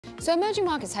So emerging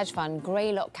markets hedge fund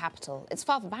Greylock Capital, it's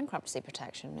filed for bankruptcy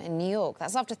protection in New York.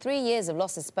 That's after 3 years of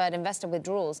losses spurred investor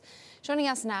withdrawals. Joining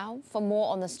us now for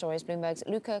more on the story is Bloomberg's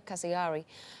Luca Casiraghi.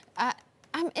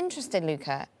 I'm interested,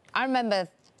 Luca. I remember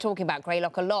talking about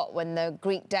Greylock a lot when the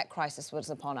Greek debt crisis was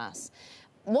upon us.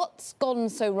 What's gone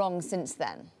so wrong since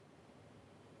then?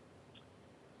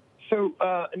 So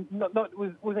it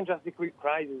wasn't just the Greek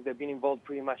crisis. They've been involved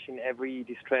pretty much in every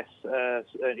distress,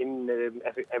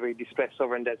 every distressed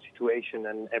sovereign debt situation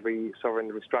and every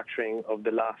sovereign restructuring of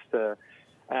the last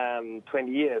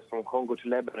 20 years, from Congo to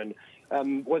Lebanon.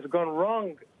 What's gone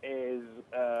wrong is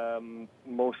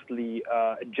mostly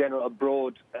a general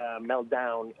broad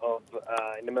meltdown of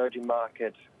an emerging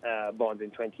market bonds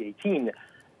in 2018,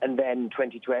 and then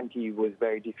 2020 was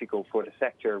very difficult for the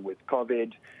sector with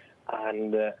COVID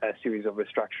and a series of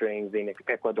restructurings in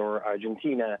Ecuador,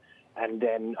 Argentina, and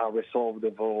then resolved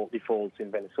defaults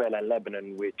in Venezuela and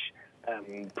Lebanon, which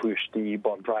pushed the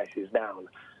bond prices down.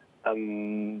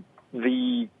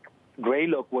 The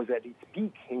Greylock was at its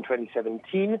peak in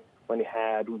 2017 when it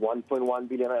had 1.1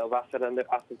 billion of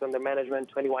assets under management,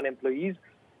 21 employees.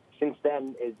 Since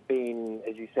then, it's been,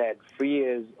 as you said, 3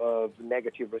 years of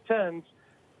negative returns.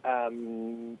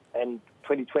 And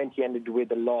 2020 ended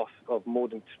with a loss of more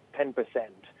than 10%.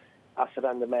 Asset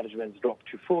under management dropped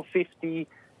to 450,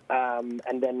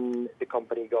 and then the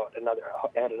company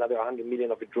had another 100 million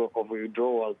of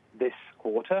withdrawal this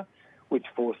quarter, which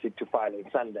forced it to file on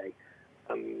Sunday.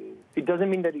 It doesn't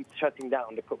mean that it's shutting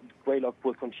down. The Greylock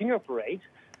will continue to operate,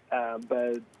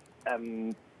 but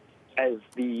as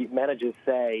the managers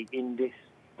say, in this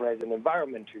present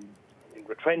environment, in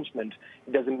retrenchment,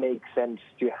 it doesn't make sense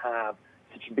to have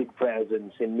such a big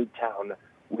presence in Midtown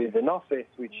with an office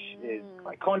which is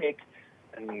iconic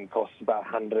and costs about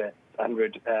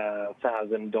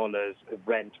 $100,000 of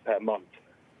rent per month.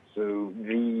 So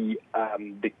the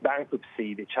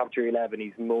bankruptcy, the Chapter 11,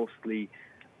 is mostly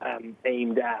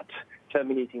aimed at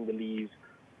terminating the lease,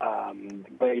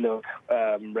 Greylock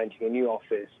renting a new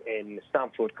office in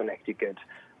Stamford, Connecticut,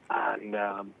 and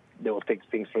they will take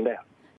things from there.